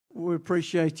We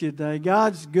appreciate you today.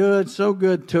 God's good, so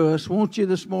good to us. Want you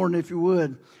this morning, if you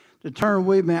would, to turn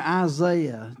with me to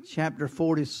Isaiah chapter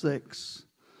 46.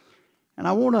 And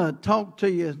I want to talk to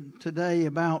you today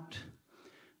about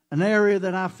an area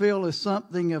that I feel is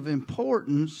something of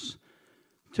importance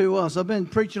to us. I've been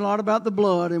preaching a lot about the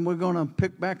blood, and we're going to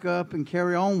pick back up and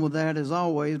carry on with that as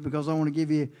always, because I want to give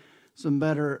you some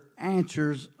better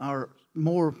answers or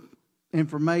more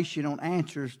information on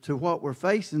answers to what we're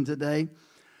facing today.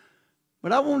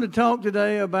 But I want to talk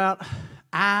today about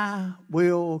I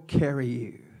will carry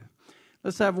you.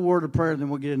 Let's have a word of prayer, then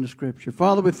we'll get into Scripture.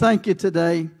 Father, we thank you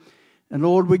today. And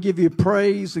Lord, we give you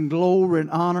praise and glory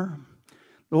and honor.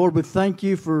 Lord, we thank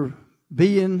you for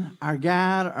being our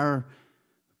guide, our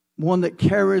one that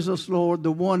carries us, Lord,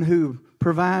 the one who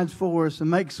provides for us and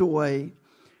makes a way.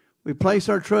 We place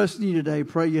our trust in you today.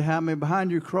 Pray you have me behind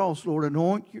your cross, Lord.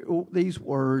 Anoint these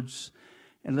words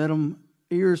and let them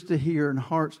ears to hear and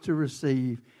hearts to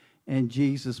receive in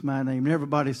Jesus' mighty name. And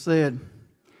everybody said,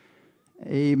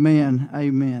 amen,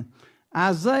 amen.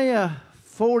 Isaiah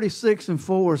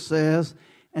 46:4 says,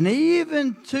 and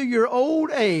even to your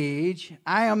old age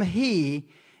I am he,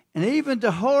 and even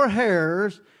to hoar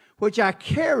hairs which I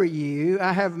carry you,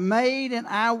 I have made and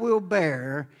I will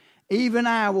bear, even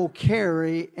I will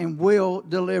carry and will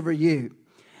deliver you.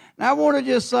 Now I want to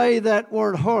just say that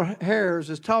word hoar hairs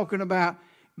is talking about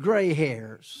gray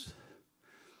hairs.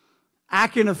 I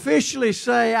can officially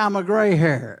say I'm a gray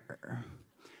hair.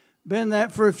 Been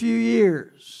that for a few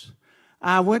years.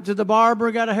 I went to the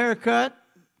barber, got a haircut.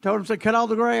 Told him, said, cut all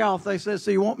the gray off. They said,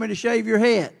 so you want me to shave your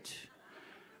head?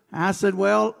 I said,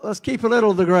 well, let's keep a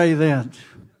little of the gray then.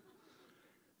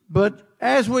 But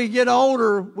as we get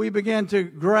older, we begin to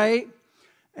gray,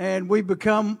 and we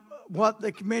become what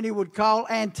the community would call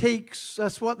antiques.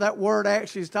 That's what that word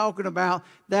actually is talking about,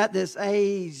 that's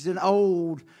aged and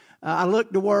old. I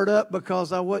looked the word up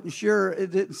because I wasn't sure.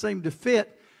 It didn't seem to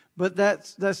fit, but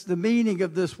that's the meaning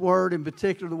of this word, in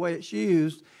particular the way it's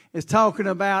used. It's talking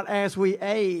about as we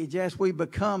age, as we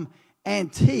become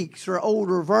antiques or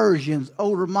older versions,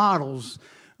 older models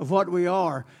of what we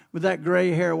are with that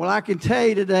gray hair. Well, I can tell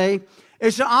you today,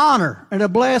 it's an honor and a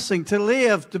blessing to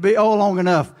live to be old long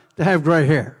enough to have gray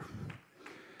hair.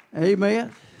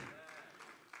 Amen.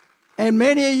 And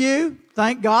many of you,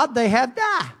 thank God, they have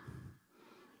dye.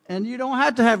 And you don't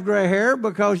have to have gray hair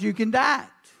because you can dye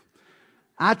it.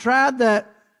 I tried that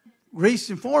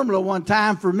greasing formula one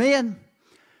time for men,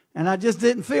 and I just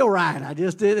didn't feel right.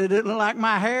 It didn't look like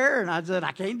my hair, and I said,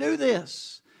 I can't do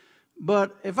this.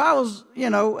 But if I was,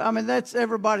 that's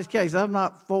everybody's case. I'm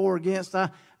not for or against.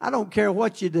 I don't care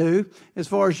what you do as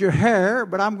far as your hair,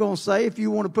 but I'm going to say if you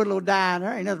want to put a little dye in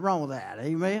there, ain't nothing wrong with that.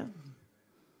 Amen?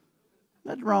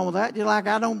 Nothing wrong with that. Just like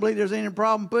I don't believe there's any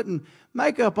problem putting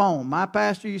makeup on. My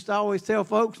pastor used to always tell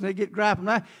folks, and they get griping,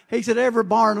 he said every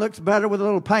barn looks better with a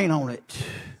little paint on it.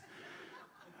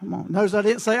 Come on. Notice I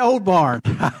didn't say old barn.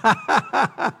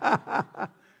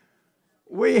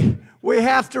 We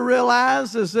have to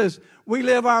realize this we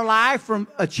live our life from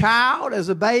a child, as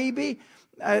a baby.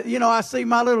 I see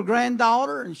my little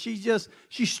granddaughter, and she's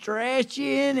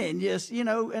stretching and just,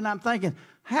 and I'm thinking,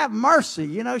 have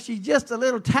mercy. She's just a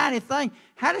little tiny thing.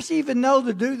 How does she even know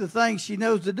to do the things she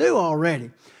knows to do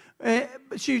already? But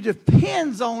she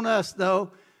depends on us,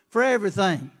 though, for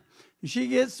everything. She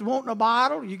gets wanting a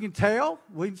bottle, you can tell.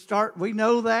 We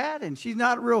know that, and she's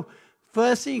not real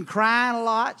fussy and crying a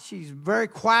lot. She's a very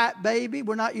quiet baby.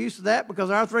 We're not used to that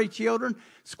because our three children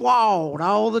squalled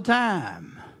all the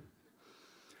time.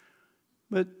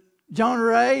 But John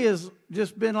Ray has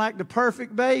just been like the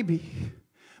perfect baby.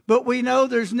 But we know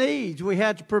there's needs. We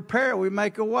had to prepare. We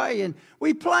make a way. And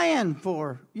we plan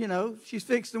for, she's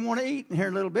fixing to want to eat in here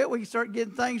in a little bit. We can start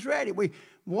getting things ready. We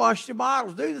wash the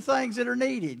bottles, do the things that are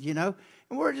needed, And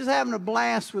we're just having a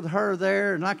blast with her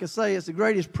there. And like I say, it's the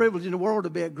greatest privilege in the world to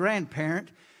be a grandparent.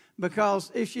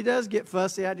 Because if she does get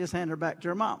fussy, I just hand her back to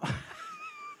her mom.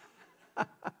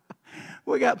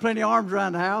 We got plenty of arms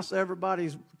around the house.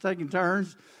 Everybody's taking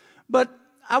turns. But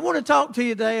I want to talk to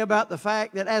you today about the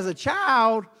fact that as a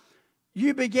child,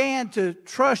 you began to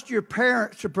trust your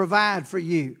parents to provide for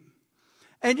you.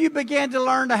 And you began to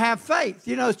learn to have faith.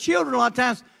 As children, a lot of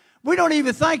times, we don't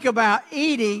even think about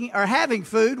eating or having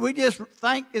food. We just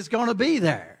think it's going to be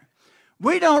there.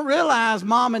 We don't realize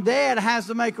mom and dad has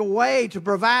to make a way to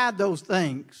provide those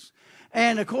things.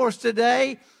 And, of course,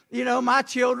 today, my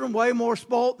children way more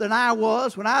spoiled than I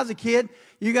was. When I was a kid,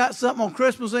 you got something on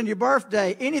Christmas and your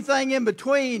birthday. Anything in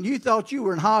between, you thought you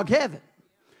were in hog heaven.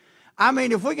 I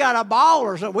mean, if we got a ball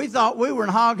or something, we thought we were in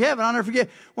hog heaven. I'll never forget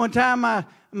one time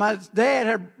my dad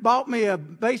had bought me a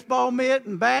baseball mitt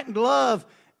and bat and glove,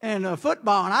 in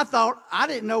football, and I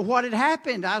didn't know what had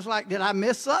happened. I was like, did I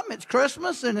miss something? It's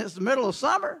Christmas and it's the middle of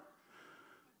summer.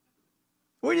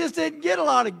 We just didn't get a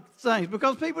lot of things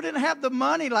because people didn't have the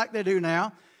money like they do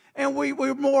now, and we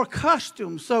were more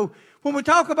accustomed. So when we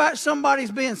talk about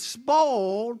somebody's being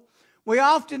spoiled, we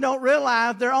often don't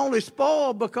realize they're only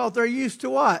spoiled because they're used to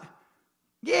what?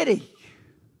 Giddy.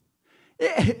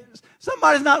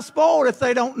 Somebody's not spoiled if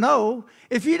they don't know.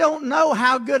 If you don't know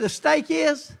how good a steak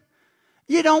is,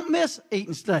 you don't miss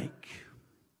eating steak.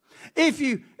 If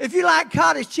you like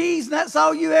cottage cheese and that's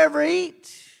all you ever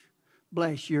eat,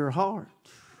 bless your heart.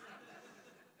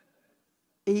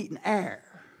 Eating air.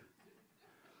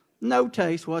 No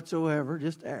taste whatsoever,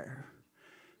 just air.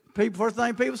 First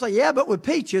thing people say, yeah, but with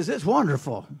peaches, it's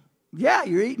wonderful. Yeah,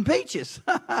 you're eating peaches.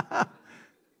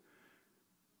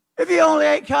 If you only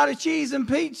ate cottage cheese and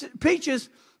peaches,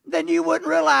 then you wouldn't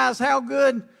realize how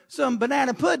good some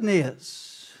banana pudding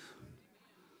is.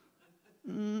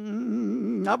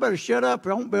 I better shut up.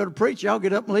 I won't be able to preach. Y'all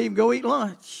get up and leave and go eat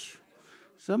lunch.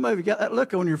 Some of you got that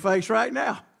look on your face right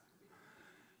now.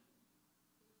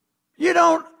 You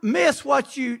don't miss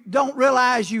what you don't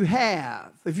realize you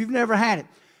have if you've never had it.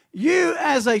 You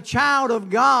as a child of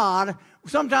God,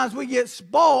 sometimes we get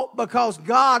spoilt because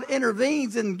God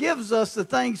intervenes and gives us the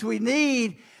things we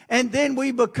need, and then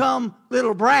we become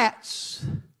little brats.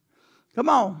 Come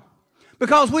on.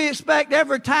 Because we expect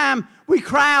every time we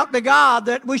cry out to God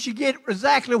that we should get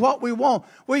exactly what we want.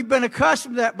 We've been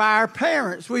accustomed to that by our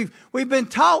parents. We've been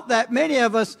taught that. Many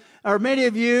of us, or many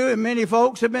of you and many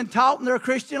folks have been taught in their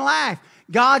Christian life.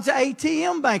 God's an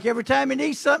ATM bank. Every time you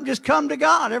need something, just come to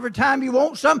God. Every time you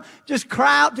want something, just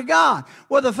cry out to God.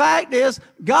 Well, the fact is,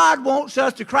 God wants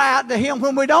us to cry out to Him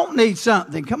when we don't need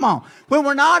something. Come on. When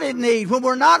we're not in need, when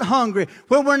we're not hungry,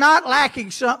 when we're not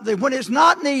lacking something, when it's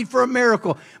not need for a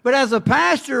miracle. But as a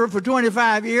pastor for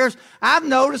 25 years, I've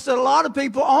noticed that a lot of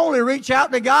people only reach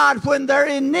out to God when they're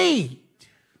in need.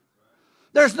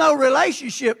 There's no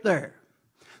relationship there.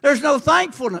 There's no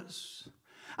thankfulness.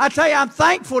 I tell you, I'm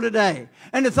thankful today.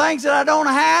 And the things that I don't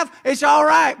have, it's all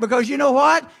right. Because you know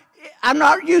what? I'm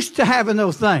not used to having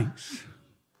those things.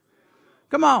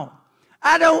 Come on.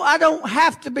 I don't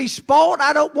have to be spoiled.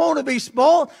 I don't want to be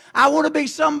spoiled. I want to be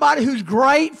somebody who's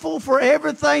grateful for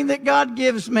everything that God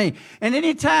gives me. And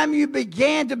anytime you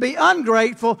begin to be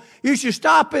ungrateful, you should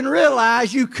stop and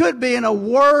realize you could be in a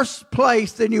worse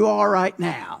place than you are right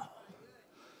now.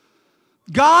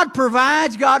 God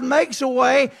provides, God makes a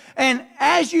way, and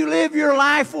as you live your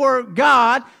life for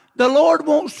God, the Lord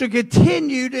wants to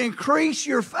continue to increase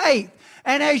your faith.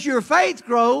 And as your faith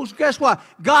grows, guess what?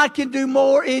 God can do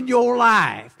more in your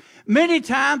life. Many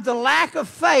times, the lack of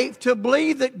faith to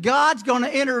believe that God's going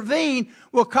to intervene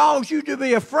will cause you to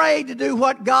be afraid to do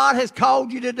what God has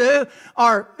called you to do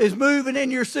or is moving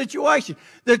in your situation.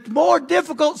 The more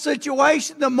difficult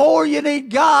situation, the more you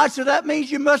need God, so that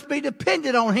means you must be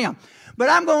dependent on Him. But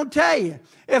I'm going to tell you,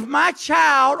 if my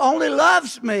child only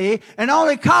loves me and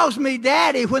only calls me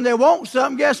daddy when they want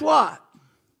something, guess what?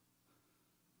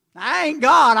 I ain't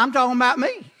God. I'm talking about me.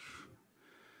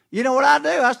 You know what I do?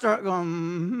 I start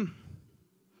going,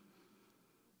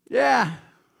 yeah.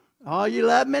 Oh, you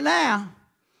love me now.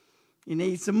 You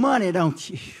need some money, don't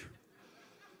you?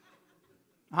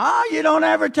 Oh, you don't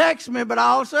ever text me, but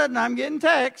all of a sudden I'm getting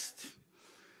text.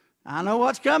 I know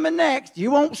what's coming next.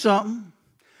 You want something.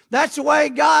 That's the way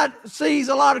God sees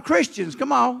a lot of Christians.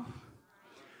 Come on.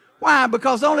 Why?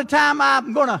 Because the only time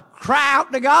I'm going to cry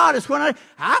out to God is when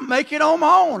I make it on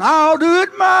my own. I'll do it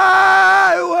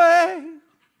my way.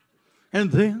 And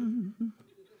then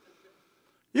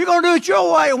you're going to do it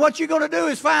your way. And what you're going to do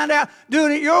is find out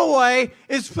doing it your way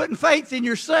is putting faith in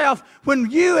yourself. When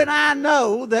you and I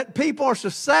know that people are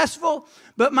successful,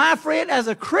 but my friend, as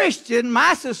a Christian,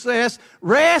 my success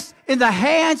rests in the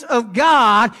hands of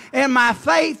God and my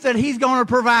faith that He's going to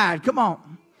provide. Come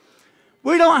on.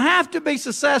 We don't have to be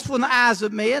successful in the eyes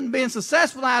of men. Being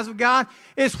successful in the eyes of God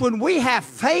is when we have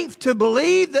faith to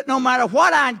believe that no matter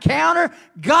what I encounter,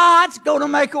 God's going to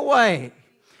make a way.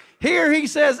 Here He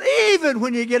says, even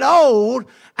when you get old,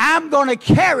 I'm going to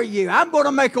carry you. I'm going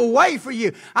to make a way for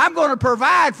you. I'm going to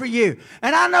provide for you.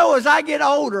 And I know as I get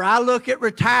older, I look at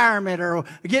retirement or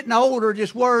getting older,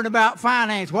 just worrying about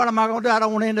finance. What am I going to do? I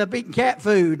don't want to end up eating cat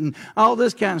food and all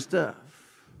this kind of stuff.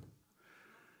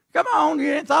 Come on,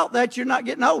 you ain't thought that. You're not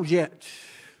getting old yet.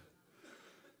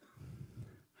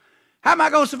 How am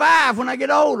I going to survive when I get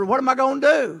older? What am I going to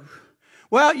do?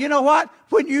 Well, you know what?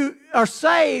 When you are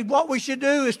saved, what we should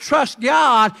do is trust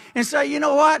God and say, you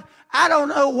know what? I don't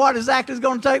know what exactly is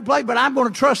going to take place, but I'm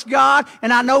going to trust God,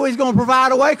 and I know He's going to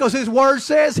provide a way because His Word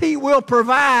says He will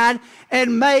provide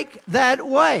and make that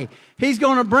way. He's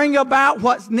going to bring about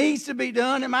what needs to be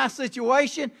done in my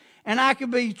situation, and I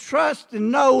can be trust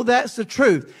and know that's the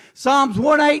truth. Psalms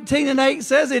 118:8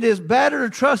 says it is better to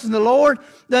trust in the Lord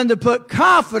than to put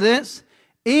confidence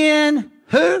in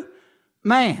who?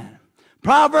 Man.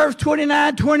 Proverbs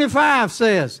 29:25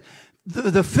 says,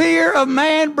 the fear of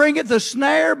man bringeth a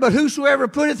snare, but whosoever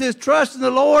putteth his trust in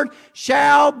the Lord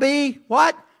shall be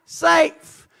what?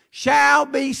 Safe. Shall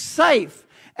be safe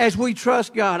as we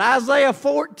trust God. Isaiah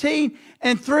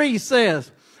 14:3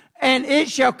 says, and it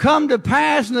shall come to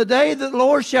pass in the day that the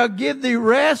Lord shall give thee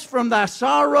rest from thy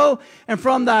sorrow and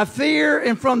from thy fear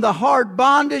and from the hard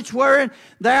bondage wherein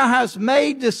thou hast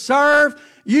made to serve.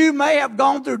 You may have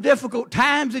gone through difficult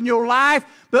times in your life,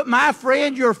 but my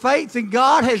friend, your faith in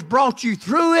God has brought you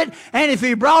through it. And if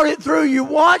He brought it through you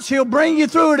once, He'll bring you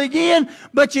through it again.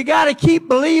 But you got to keep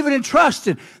believing and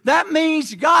trusting. That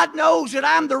means God knows that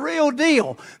I'm the real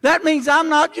deal. That means I'm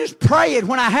not just praying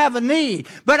when I have a need,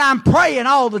 but I'm praying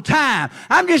all the time.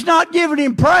 I'm just not giving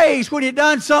Him praise when He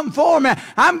done something for me.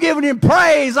 I'm giving Him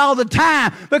praise all the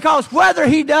time, because whether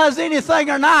He does anything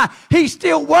or not, He's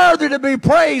still worthy to be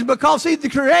praised, because He's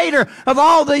the creator of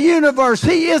all the universe.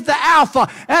 He is the Alpha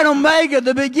and Omega,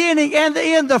 the beginning and the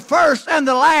end, the first and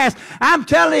the last. I'm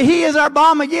telling you, He is our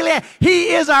balm of Gilead.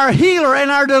 He is our healer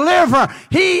and our deliverer.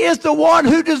 He is the one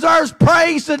who deserves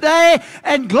praise today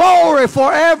and glory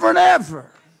forever and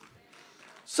ever.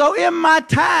 So in my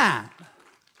time,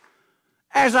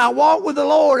 as I walk with the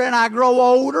Lord and I grow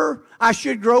older, I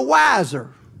should grow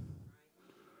wiser.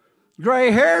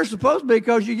 Gray hair is supposed to be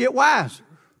because you get wiser.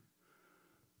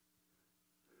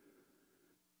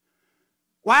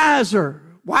 Wiser.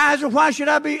 Wiser, why should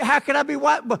I be, how could I be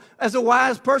wise? As a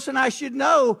wise person, I should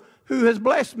know who has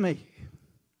blessed me.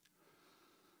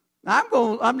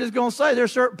 I'm just going to say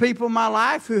there's certain people in my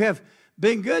life who have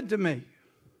been good to me.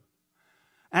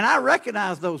 And I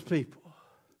recognize those people.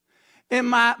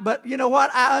 But you know what?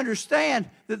 I understand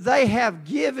that they have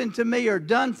given to me or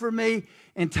done for me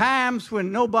in times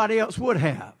when nobody else would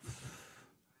have.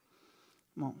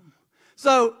 Come on.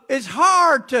 So it's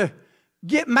hard to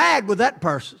get mad with that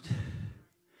person.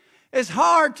 It's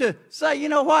hard to say, you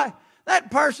know what,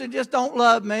 that person just don't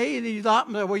love me. And you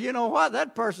thought, well, you know what,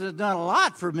 that person has done a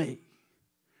lot for me.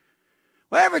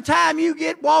 Well, every time you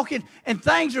get walking and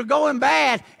things are going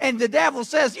bad and the devil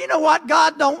says, you know what,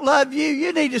 God don't love you,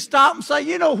 you need to stop and say,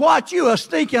 you know what, you a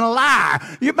stinking liar.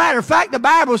 Matter of fact, the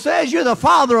Bible says you're the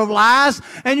father of lies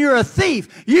and you're a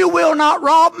thief. You will not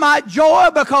rob my joy,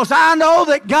 because I know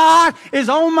that God is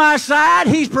on my side.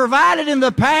 He's provided in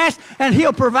the past and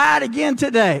He'll provide again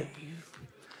today.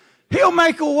 He'll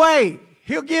make a way.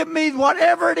 He'll give me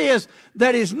whatever it is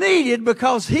that is needed,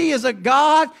 because He is a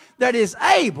God that is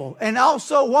able, and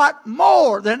also what?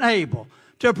 More than able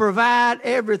to provide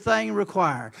everything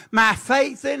required. My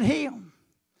faith in Him.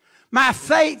 My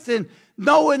faith in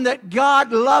knowing that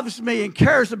God loves me and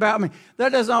cares about me.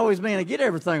 That doesn't always mean I get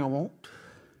everything I want.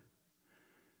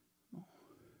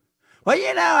 Well,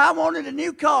 you know, I wanted a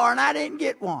new car and I didn't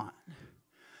get one.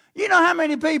 You know how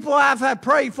many people I've had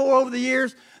prayed for over the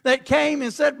years that came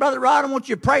and said, Brother Rod, I want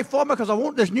you to pray for me because I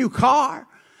want this new car.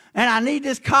 And I need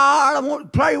this car. I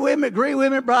want to pray with me, agree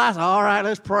with me, brother. I said, all right,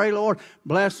 let's pray, Lord.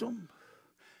 Bless them.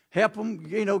 Help them,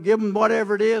 you know, give them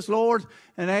whatever it is, Lord,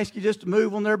 and ask you just to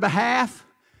move on their behalf.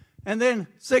 And then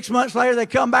 6 months later, they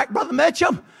come back, Brother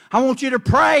Mitchem, I want you to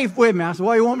pray with me. I said,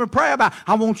 what do you want me to pray about?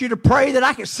 I want you to pray that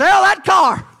I can sell that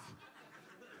car.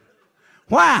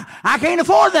 Why? I can't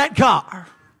afford that car.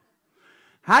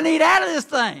 I need out of this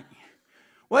thing.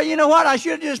 Well, you know what? I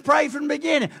should have just prayed from the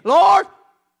beginning. Lord,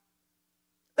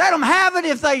 let them have it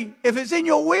if it's in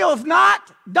your will. If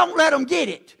not, don't let them get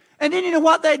it. And then you know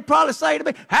what they'd probably say to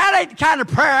me? That ain't the kind of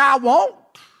prayer I want.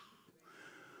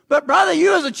 But brother,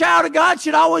 you as a child of God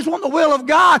should always want the will of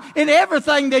God in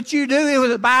everything that you do.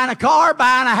 Whether it's buying a car,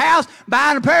 buying a house,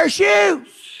 buying a pair of shoes.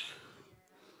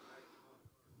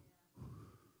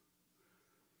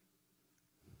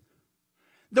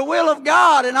 The will of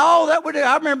God and all that we do.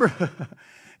 I remember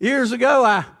years ago,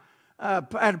 I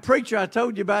had a preacher, I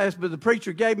told you about this, but the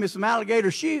preacher gave me some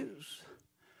alligator shoes.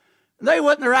 They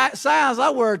wasn't the right size. I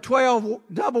wear 12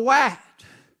 double wide.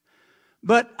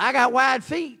 But I got wide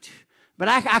feet. But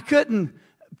I couldn't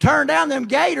turn down them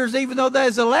gators even though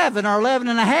there's 11 or 11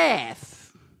 and a half.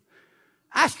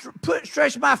 I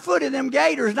stretched my foot in them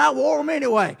gators and I wore them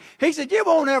anyway. He said, you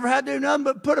won't ever have to do nothing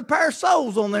but put a pair of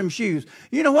soles on them shoes.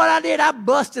 You know what I did? I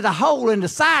busted a hole in the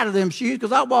side of them shoes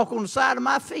because I walk on the side of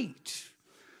my feet.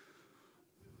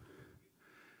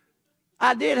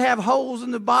 I did have holes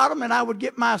in the bottom and I would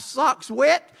get my socks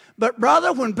wet. But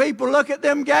brother, when people look at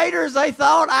them gators, they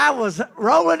thought I was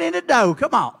rolling in the dough.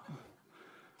 Come on.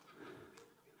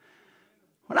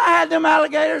 had them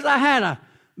alligators, I had a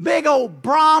big old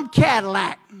Brom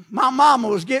Cadillac my mama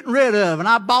was getting rid of, and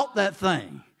I bought that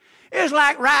thing. It was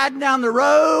like riding down the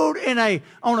road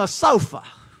on a sofa.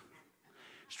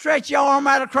 Stretch your arm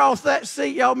out across that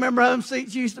seat. Y'all remember how them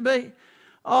seats used to be?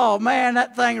 Oh, man,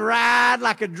 that thing ride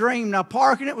like a dream. Now,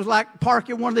 parking it was like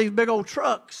parking one of these big old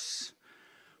trucks.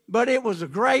 But it was a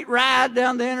great ride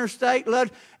down the interstate.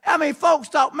 I mean, folks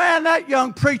thought, man, that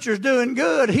young preacher's doing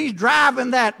good. He's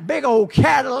driving that big old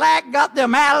Cadillac, got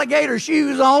them alligator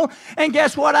shoes on. And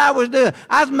guess what I was doing?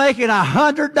 I was making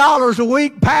 $100 a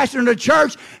week pastoring the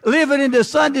church, living in the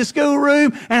Sunday school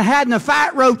room, and having to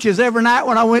fight roaches every night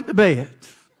when I went to bed.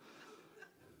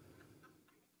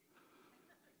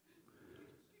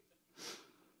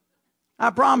 I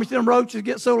promise you, them roaches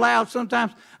get so loud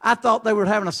sometimes, I thought they were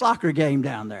having a soccer game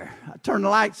down there. I turned the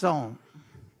lights on.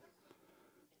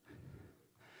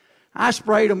 I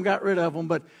sprayed them, got rid of them.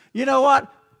 But you know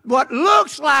what? What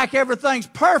looks like everything's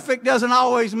perfect doesn't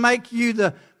always make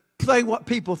you say what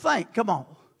people think. Come on.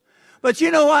 But you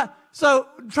know what? So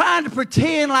trying to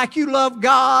pretend like you love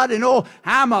God and, oh,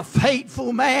 I'm a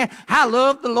faithful man, I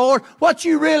love the Lord. What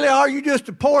you really are, you just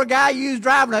a poor guy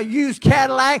driving a used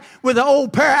Cadillac with an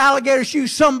old pair of alligator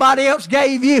shoes somebody else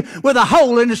gave you with a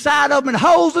hole in the side of them and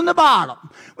holes in the bottom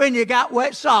when you got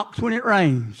wet socks when it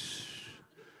rains.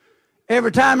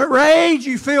 Every time it rains,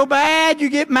 you feel bad, you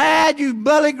get mad, you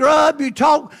bully grub, you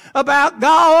talk about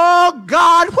God. Oh,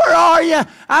 God, where are you?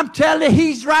 I'm telling you,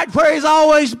 He's right where He's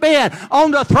always been,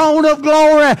 on the throne of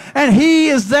glory, and He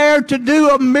is there to do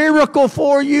a miracle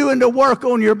for you and to work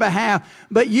on your behalf.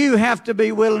 But you have to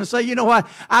be willing to say, you know what,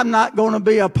 I'm not going to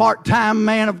be a part-time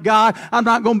man of God. I'm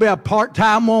not going to be a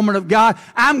part-time woman of God.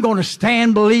 I'm going to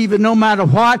stand believing no matter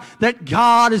what that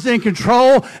God is in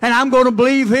control, and I'm going to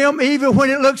believe Him even when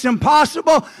it looks impossible,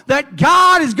 that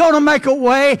God is going to make a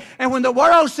way. And when the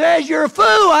world says you're a fool,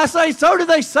 I say, so do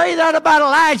they say that about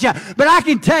Elijah. But I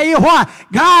can tell you what,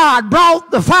 God brought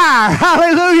the fire.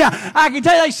 Hallelujah. I can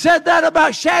tell you they said that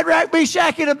about Shadrach,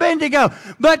 Meshach, and Abednego.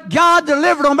 But God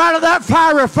delivered them out of that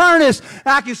fiery furnace.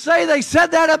 I can say they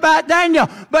said that about Daniel,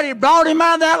 but He brought him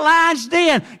out of that lion's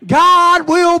den. God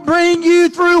will bring you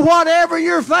through whatever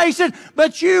you're facing,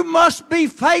 but you must be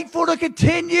faithful to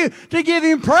continue to give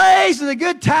Him praise in the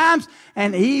good times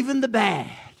and even the bad.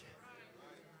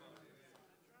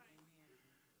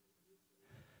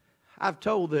 I've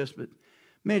told this, but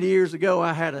many years ago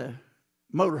I had a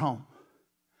motorhome,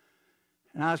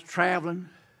 and I was traveling,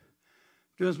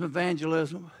 doing some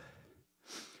evangelism.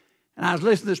 And I was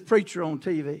listening to this preacher on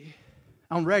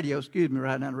radio,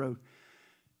 right down the road.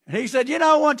 And he said, you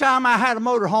know, one time I had a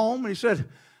motorhome, and he said,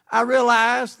 I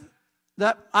realized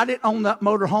that I didn't own that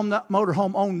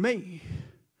motorhome owned me.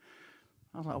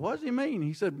 I was like, what does he mean?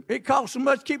 He said, it cost so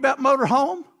much to keep that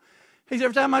motorhome. He said,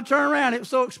 every time I turned around, it was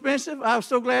so expensive, I was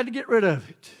so glad to get rid of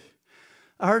it.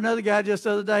 I heard another guy just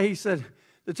the other day, he said,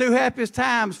 the two happiest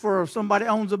times for somebody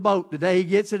owns a boat, the day he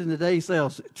gets it and the day he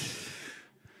sells it.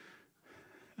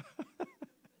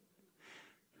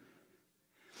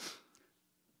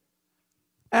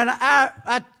 And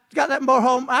I got that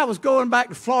motorhome. I was going back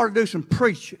to Florida to do some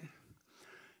preaching.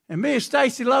 And me and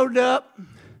Stacy loaded up. I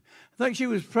think she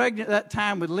was pregnant at that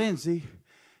time with Lindsay.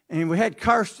 And we had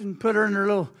Kirsten put her in her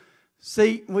little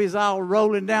seat. And we was all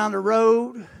rolling down the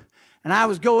road. And I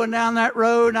was going down that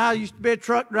road. And I used to be a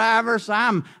truck driver, so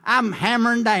I'm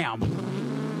hammering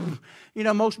down. You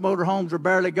know, most motorhomes are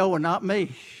barely going, not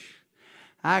me.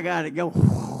 I got it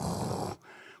go.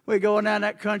 We're going down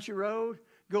that country road.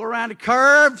 Go around the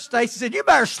curve. Stacy said, you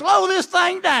better slow this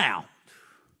thing down.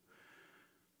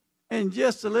 In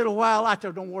just a little while, I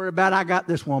told her, don't worry about it. I got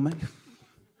this woman.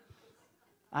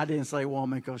 I didn't say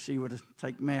woman because she would have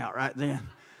taken me out right then.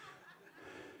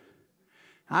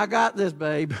 I got this,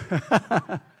 babe.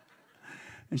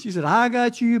 And she said, I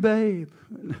got you, babe.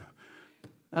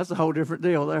 That's a whole different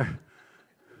deal there.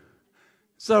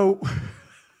 So,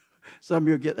 some of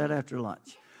you will get that after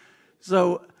lunch.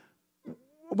 So,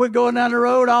 we're going down the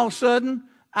road, all of a sudden,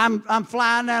 I'm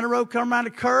flying down the road, come around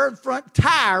the curve, front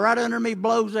tire right under me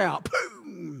blows out.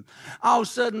 Boom! All of a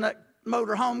sudden, that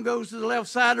motorhome goes to the left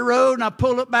side of the road, and I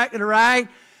pull it back to the right,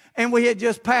 and we had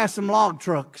just passed some log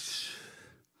trucks.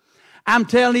 I'm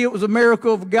telling you, it was a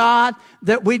miracle of God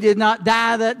that we did not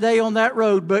die that day on that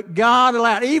road, but God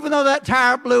allowed, even though that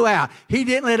tire blew out, He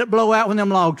didn't let it blow out when them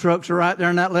log trucks were right there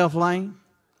in that left lane.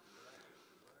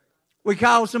 We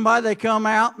called somebody, they come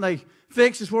out, and they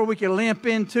fixed us where we could limp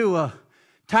into a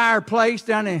tire place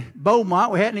down in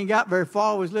Beaumont. We hadn't even got very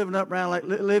far. We was living up around like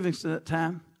Livingston at the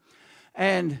time.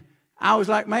 And I was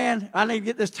like, man, I need to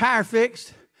get this tire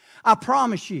fixed. I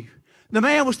promise you. The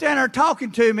man was standing there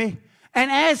talking to me, And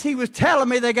as he was telling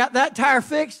me they got that tire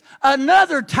fixed,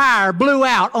 another tire blew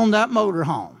out on that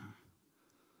motorhome.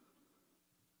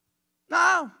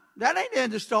 No, that ain't the end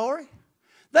of the story.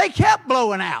 They kept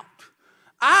blowing out.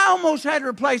 I almost had to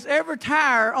replace every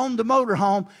tire on the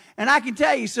motorhome, and I can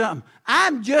tell you something.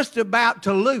 I'm just about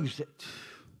to lose it.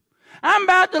 I'm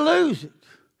about to lose it.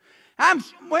 God,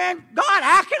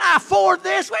 how can I afford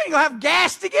this? We ain't going to have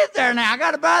gas to get there now. I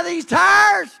got to buy these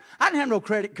tires. I didn't have no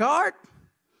credit card.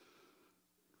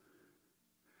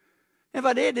 If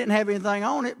I didn't have anything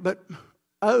on it, but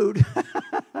owed.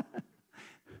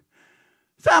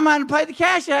 So I might have paid the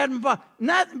cash I had in my pocket.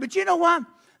 Nothing. But you know what?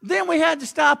 Then we had to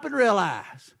stop and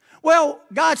realize, well,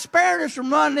 God spared us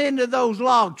from running into those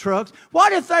log trucks.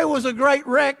 What if there was a great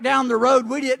wreck down the road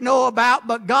we didn't know about,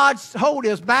 but God held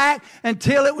us back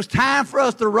until it was time for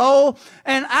us to roll?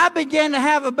 And I began to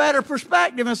have a better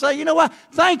perspective and say, you know what?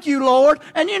 Thank you, Lord.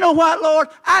 And you know what, Lord?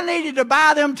 I needed to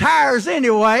buy them tires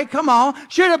anyway. Come on.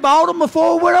 Should have bought them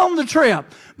before we went on the trip.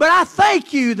 But I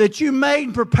thank you that you made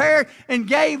and prepared and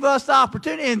gave us the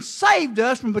opportunity and saved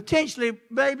us from potentially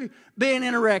maybe being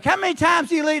in a wreck. How many times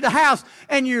do you leave the house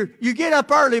and you get up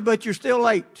early but you're still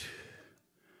late?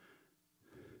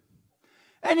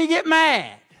 And you get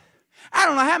mad. I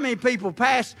don't know how many people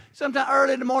pass sometime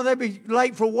early in the morning, they'll be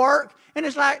late for work, and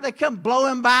it's like they come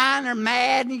blowing by and they're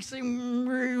mad, and you see,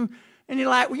 and you're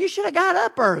like, well, you should have got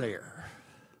up earlier.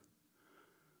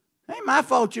 It ain't my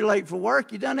fault you're late for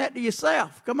work. You done that to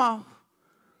yourself. Come on.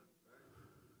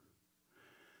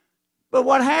 But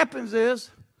what happens is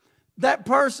that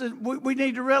person, we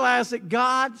need to realize that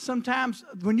God, sometimes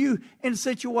when you in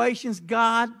situations,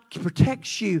 God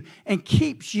protects you and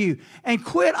keeps you. And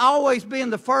quit always being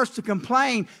the first to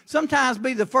complain. Sometimes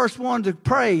be the first one to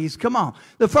praise. Come on.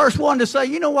 The first one to say,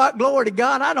 you know what, glory to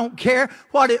God. I don't care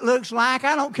what it looks like.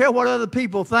 I don't care what other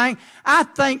people think. I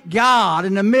thank God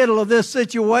in the middle of this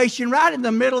situation, right in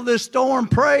the middle of this storm.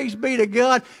 Praise be to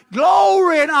God.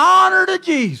 Glory and honor to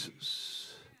Jesus.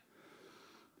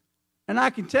 And I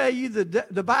can tell you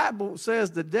the Bible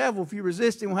says the devil, if you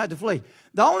resist him, will have to flee.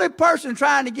 The only person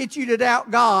trying to get you to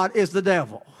doubt God is the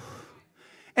devil.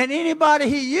 And anybody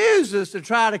he uses to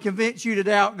try to convince you to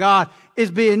doubt God is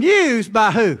being used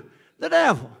by who? The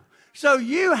devil. So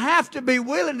you have to be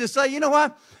willing to say, you know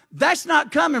what? That's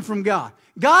not coming from God.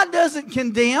 God doesn't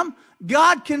condemn.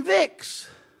 God convicts.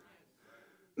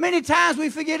 Many times we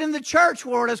forget in the church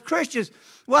world as Christians,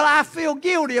 well, I feel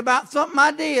guilty about something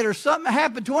I did or something that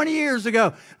happened 20 years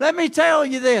ago. Let me tell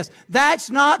you this. That's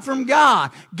not from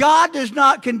God. God does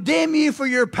not condemn you for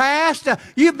your past.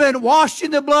 You've been washed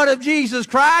in the blood of Jesus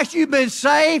Christ. You've been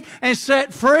saved and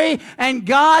set free. And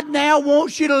God now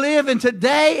wants you to live in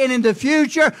today and in the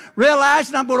future,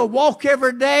 realizing I'm going to walk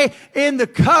every day in the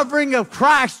covering of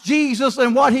Christ Jesus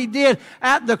and what He did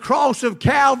at the cross of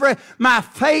Calvary. My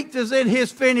faith is in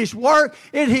His finished work,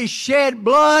 in His shed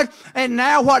blood. And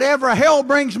now whatever hell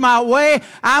brings my way,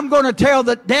 I'm going to tell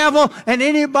the devil and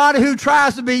anybody who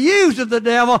tries to be used of the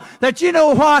devil that, you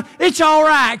know what, it's all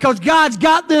right because God's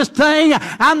got this thing.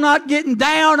 I'm not getting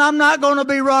down. I'm not going to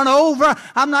be run over.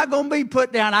 I'm not going to be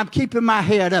put down. I'm keeping my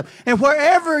head up. And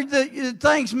wherever the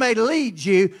things may lead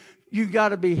you, you got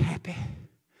to be happy.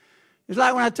 It's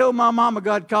like when I told my mama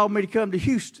God called me to come to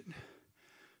Houston,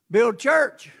 build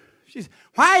church. She said,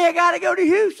 why you got to go to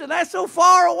Houston? That's so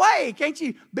far away. Can't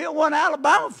you build one in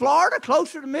Alabama, Florida,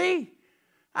 closer to me?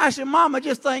 I said, Mama,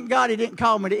 just thank God He didn't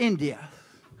call me to India.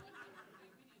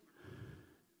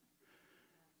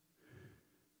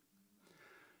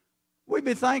 We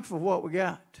be thankful for what we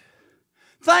got.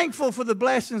 Thankful for the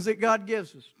blessings that God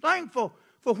gives us. Thankful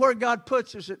for where God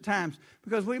puts us at times.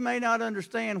 Because we may not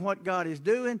understand what God is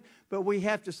doing, but we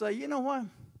have to say, you know what?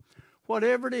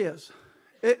 Whatever it is.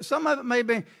 Some of it may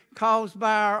be caused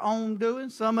by our own doing.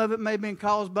 Some of it may be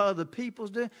caused by other people's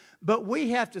doing. But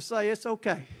we have to say it's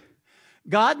okay.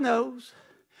 God knows,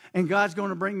 and God's going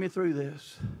to bring me through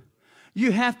this.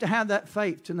 You have to have that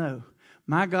faith to know,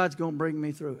 my God's going to bring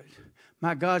me through it.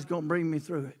 My God's going to bring me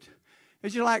through it.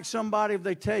 It's just like somebody, if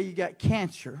they tell you got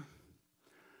cancer,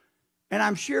 and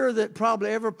I'm sure that probably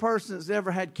every person that's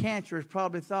ever had cancer has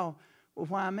probably thought, well,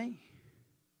 why me?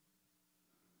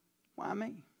 Why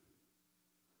me?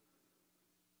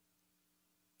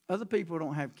 Other people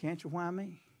don't have cancer. Why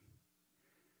me?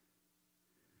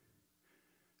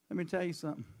 Let me tell you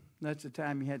something. That's the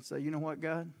time you had to say, you know what,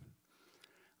 God?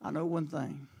 I know one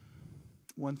thing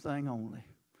only,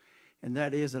 and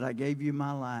that is that I gave you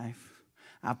my life.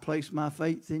 I placed my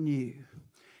faith in you.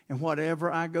 And whatever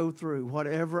I go through,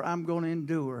 whatever I'm going to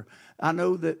endure, I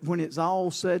know that when it's all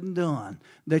said and done,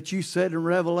 that you said in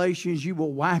Revelations, you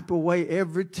will wipe away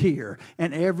every tear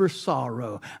and every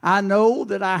sorrow. I know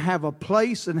that I have a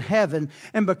place in heaven,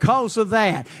 and because of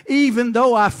that, even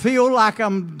though I feel like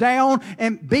I'm down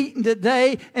and beaten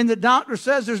today, and the doctor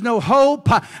says there's no hope,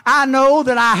 I know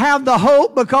that I have the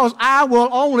hope because I will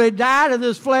only die to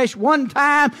this flesh one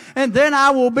time, and then I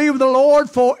will be with the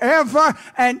Lord forever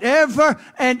and ever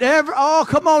and ever. Oh,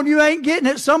 come on, you ain't getting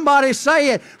it. Somebody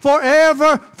say it. Forever,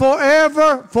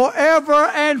 forever, forever,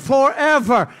 and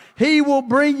forever. He will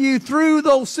bring you through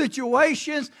those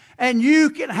situations, and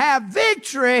you can have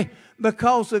victory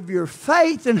because of your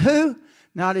faith in who?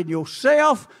 Not in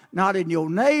yourself, not in your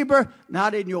neighbor,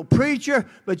 not in your preacher,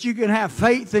 but you can have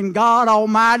faith in God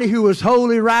Almighty, who is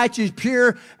holy, righteous,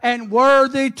 pure, and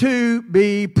worthy to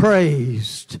be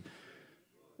praised.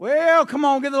 Well, come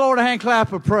on, give the Lord a hand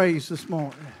clap of praise this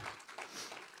morning.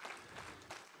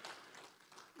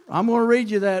 I'm going to read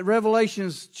you that,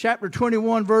 Revelations chapter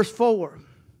 21, verse 4.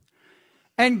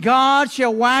 And God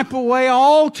shall wipe away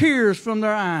all tears from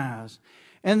their eyes,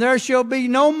 and there shall be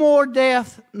no more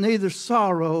death, neither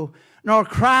sorrow, nor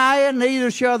crying,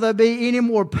 neither shall there be any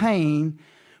more pain,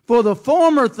 for the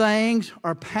former things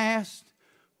are passed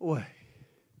away.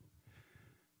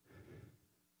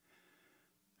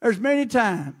 There's many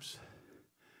times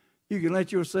you can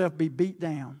let yourself be beat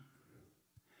down.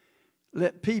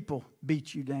 Let people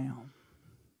beat you down.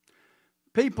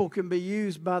 People can be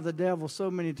used by the devil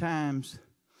so many times,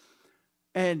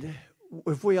 and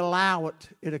if we allow it,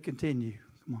 it'll continue.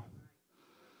 Come on.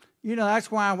 You know, that's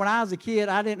why when I was a kid,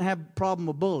 I didn't have a problem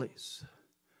with bullies.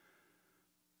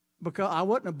 Because I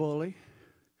wasn't a bully.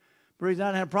 The reason I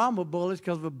didn't have a problem with bullies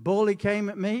because if a bully came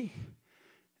at me,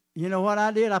 you know what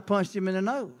I did? I punched him in the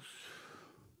nose.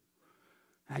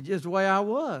 That's just the way I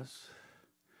was.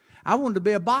 I wanted to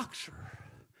be a boxer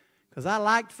because I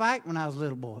liked fighting when I was a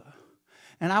little boy.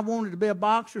 And I wanted to be a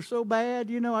boxer so bad.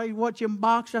 You know, I watch him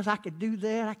box. I could do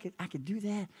that. I could do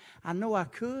that. I know I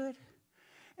could.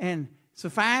 And so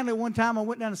finally one time I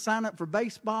went down to sign up for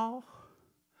baseball.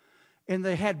 And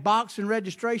they had boxing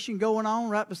registration going on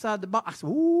right beside the box. I said,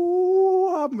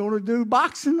 ooh, I'm going to do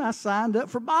boxing. I signed up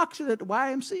for boxing at the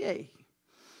YMCA.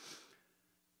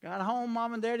 Got home,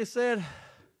 Mom and Daddy said,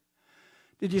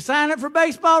 did you sign up for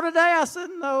baseball today? I said,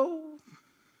 no.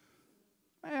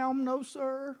 Ma'am, no,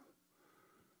 sir.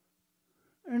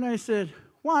 And they said,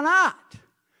 why not?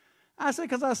 I said,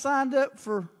 because I signed up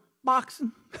for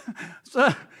boxing. So,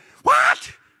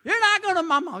 what? You're not going to,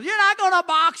 Mama, you're not going to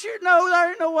box. No, there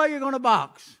ain't no way you're going to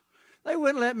box. They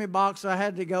wouldn't let me box, so I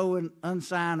had to go and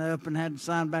unsign up and had to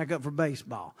sign back up for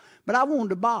baseball. But I wanted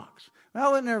to box. I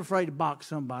wasn't never afraid to box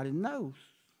somebody. No.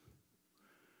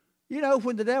 You know,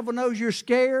 when the devil knows you're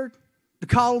scared to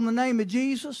call on the name of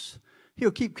Jesus,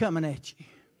 he'll keep coming at you.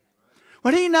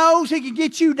 When he knows he can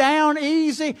get you down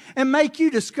easy and make you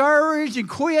discouraged and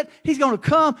quit, he's going to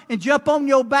come and jump on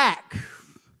your back.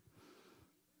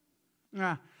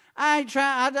 I ain't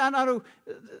trying. I know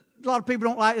a lot of people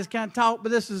don't like this kind of talk,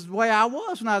 but this is the way I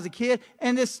was when I was a kid,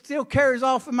 and this still carries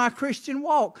off in my Christian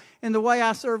walk and the way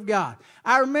I serve God.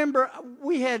 I remember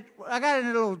I got in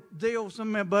a little deal with some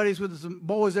of my buddies with some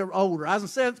boys that were older. I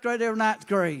was in 7th grade, they were 9th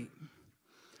grade.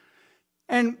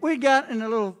 And we got in a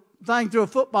little thing through a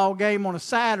football game on a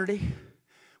Saturday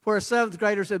where 7th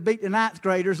graders had beat the 9th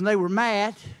graders, and they were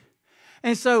mad.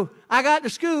 And so I got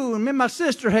to school, and me and my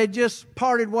sister had just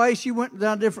parted ways. She went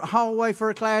down a different hallway for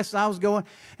her class, and I was going.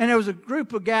 And there was a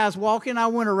group of guys walking. I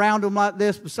went around them like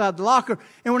this beside the locker.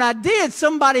 And when I did,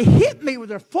 somebody hit me with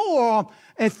their forearm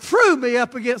and threw me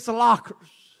up against the lockers.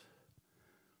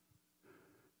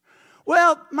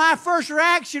 Well, my first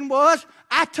reaction was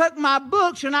I took my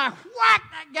books and I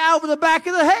whacked that guy over the back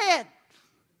of the head.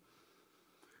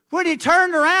 When he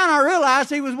turned around, I realized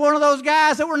he was one of those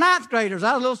guys that were 9th graders.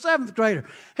 I was a little 7th grader.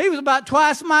 He was about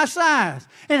twice my size.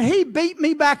 And he beat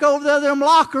me back over the them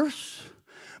lockers.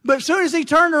 But as soon as he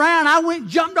turned around, I went and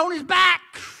jumped on his back.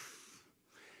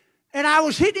 And I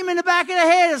was hitting him in the back of the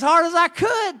head as hard as I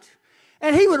could.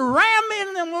 And he would ram me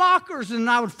into them lockers, and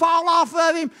I would fall off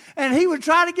of him, and he would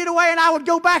try to get away, and I would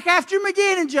go back after him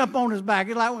again and jump on his back.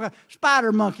 It's like a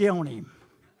spider monkey on him.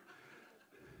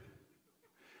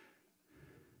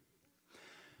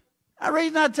 The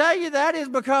reason I tell you that is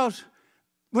because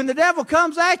when the devil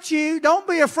comes at you, don't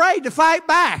be afraid to fight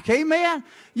back. Amen?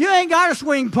 You ain't got to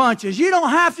swing punches. You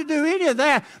don't have to do any of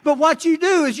that. But what you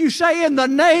do is you say, in the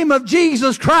name of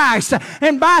Jesus Christ,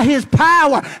 and by his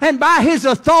power and by his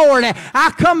authority,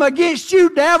 I come against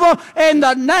you, devil, in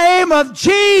the name of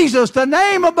Jesus, the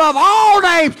name above all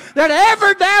names that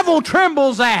every devil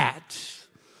trembles at.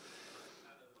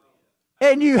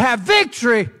 And you have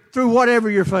victory through whatever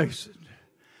you're facing.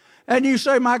 And you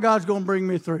say, my God's going to bring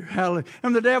me through. Hallelujah.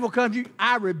 And the devil comes to you,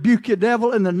 I rebuke you,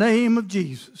 devil, in the name of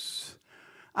Jesus.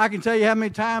 I can tell you how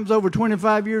many times over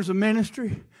 25 years of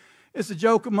ministry, it's a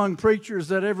joke among preachers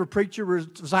that every preacher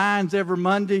resigns every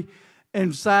Monday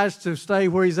and decides to stay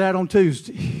where he's at on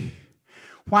Tuesday.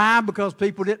 Why? Because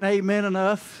people didn't amen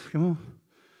enough. Come on.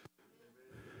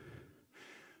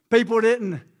 People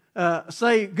didn't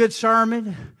say good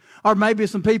sermon. Or maybe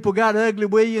some people got ugly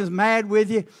with you and mad with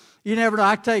you. You never know.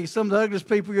 I tell you, some of the ugliest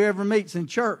people you ever meet is in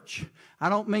church. I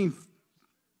don't mean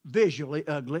visually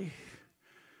ugly.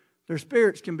 Their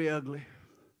spirits can be ugly.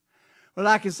 But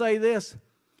I can say this.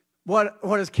 What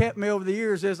has kept me over the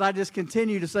years is I just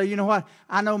continue to say, you know what?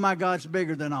 I know my God's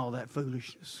bigger than all that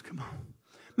foolishness. Come on.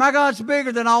 My God's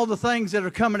bigger than all the things that are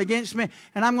coming against me.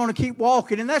 And I'm going to keep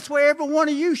walking. And that's where every one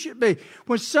of you should be.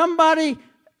 When somebody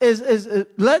is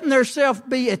letting themselves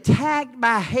be attacked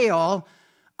by hell,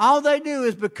 all they do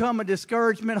is become a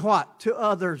discouragement, what? To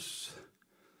others.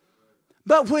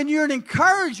 But when you're an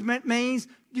encouragement means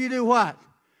you do what?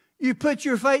 You put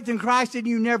your faith in Christ and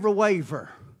you never waver.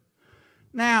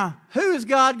 Now, who is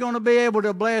God going to be able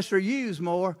to bless or use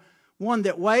more? One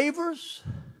that wavers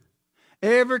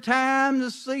every time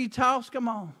the sea tossed, come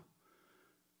on.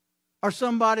 Or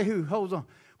somebody who holds on.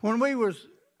 When we was,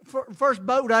 first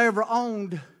boat I ever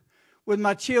owned with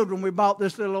my children, we bought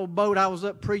this little old boat. I was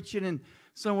up preaching in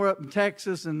somewhere up in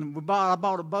Texas, and I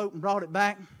bought a boat and brought it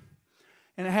back.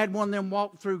 And it had one of them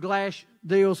walk-through glass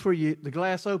deals where the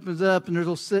glass opens up and there's a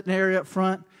little sitting area up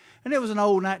front. And it was an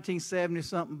old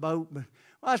 1970-something boat, but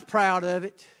I was proud of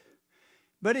it.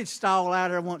 But it'd stall out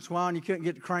there once in a while and you couldn't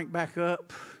get the crank back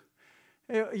up.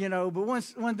 You know, but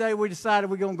one day we decided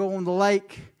we're going to go on the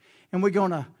lake and we're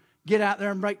going to get out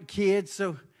there and break the kids.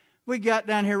 So we got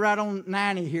down here right on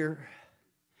 90 here.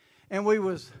 And we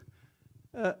was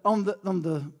on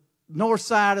the north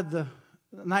side of the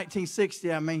 1960,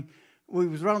 we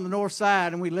was right on the north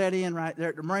side and we let in right there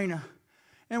at the marina.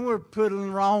 And we're putting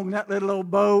along that little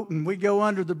old boat and we go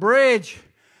under the bridge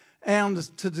and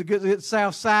to the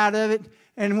south side of it.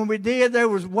 And when we did, there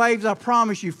was waves, I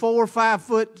promise you, 4 or 5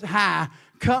 foot high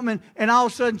coming. And all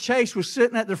of a sudden, Chase was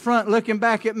sitting at the front looking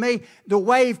back at me. The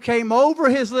wave came over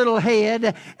his little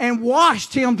head and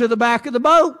washed him to the back of the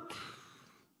boat.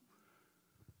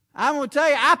 I'm going to tell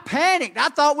you, I panicked. I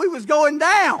thought we was going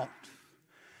down.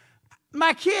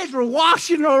 My kids were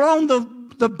washing around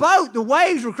the boat. The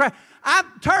waves were crashing. I'm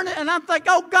turning and I'm thinking,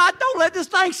 oh, God, don't let this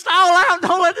thing stall out.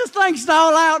 Don't let this thing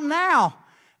stall out now.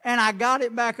 And I got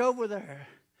it back over there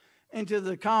into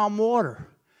the calm water.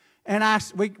 And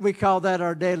we call that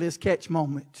our deadliest catch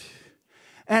moment.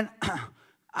 And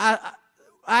I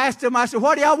asked them, I said,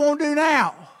 what do y'all want to do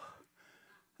now?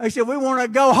 They said, we want to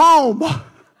go home. I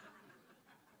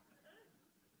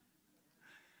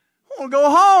want to go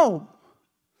home.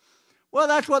 Well,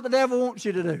 that's what the devil wants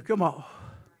you to do. Come on.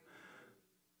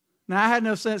 Now, I had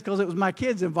no sense because it was my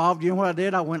kids involved. You know what I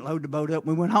did? I went load the boat up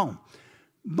and we went home.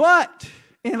 But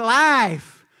in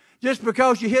life, just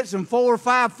because you hit some 4 or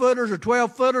 5 footers or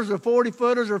 12 footers or 40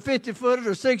 footers or 50 footers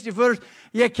or 60 footers,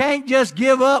 you can't just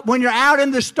give up. When you're out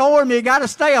in the storm, you got to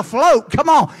stay afloat. Come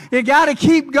on. You got to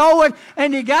keep going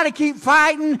and you got to keep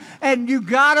fighting and you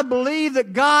got to believe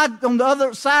that God on the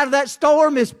other side of that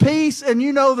storm is peace, and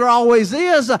you know there always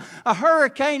is. A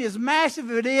hurricane is massive.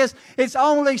 If it is, it's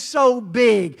only so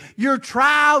big. Your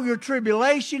trial, your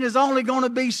tribulation is only going to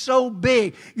be so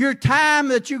big. Your time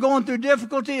that you're going through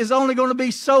difficulty is only going to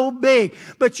be so big.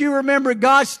 But you remember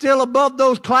God's still above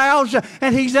those clouds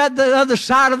and He's at the other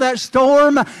side of that storm.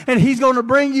 And He's going to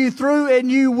bring you through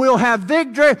and you will have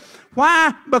victory.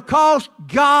 Why? Because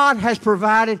God has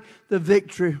provided the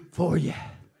victory for you. Amen.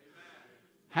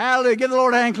 Hallelujah. Give the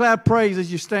Lord a hand clap of praise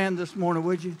as you stand this morning,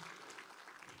 would you?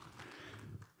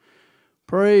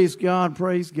 Praise God,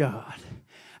 praise God.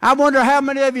 I wonder how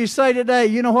many of you say today,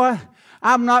 you know what?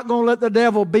 I'm not going to let the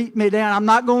devil beat me down. I'm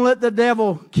not going to let the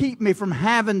devil keep me from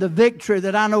having the victory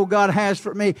that I know God has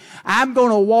for me. I'm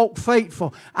going to walk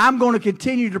faithful. I'm going to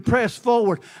continue to press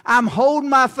forward. I'm holding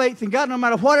my faith in God. No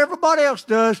matter what everybody else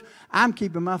does, I'm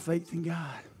keeping my faith in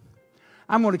God.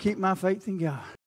 I'm going to keep my faith in God.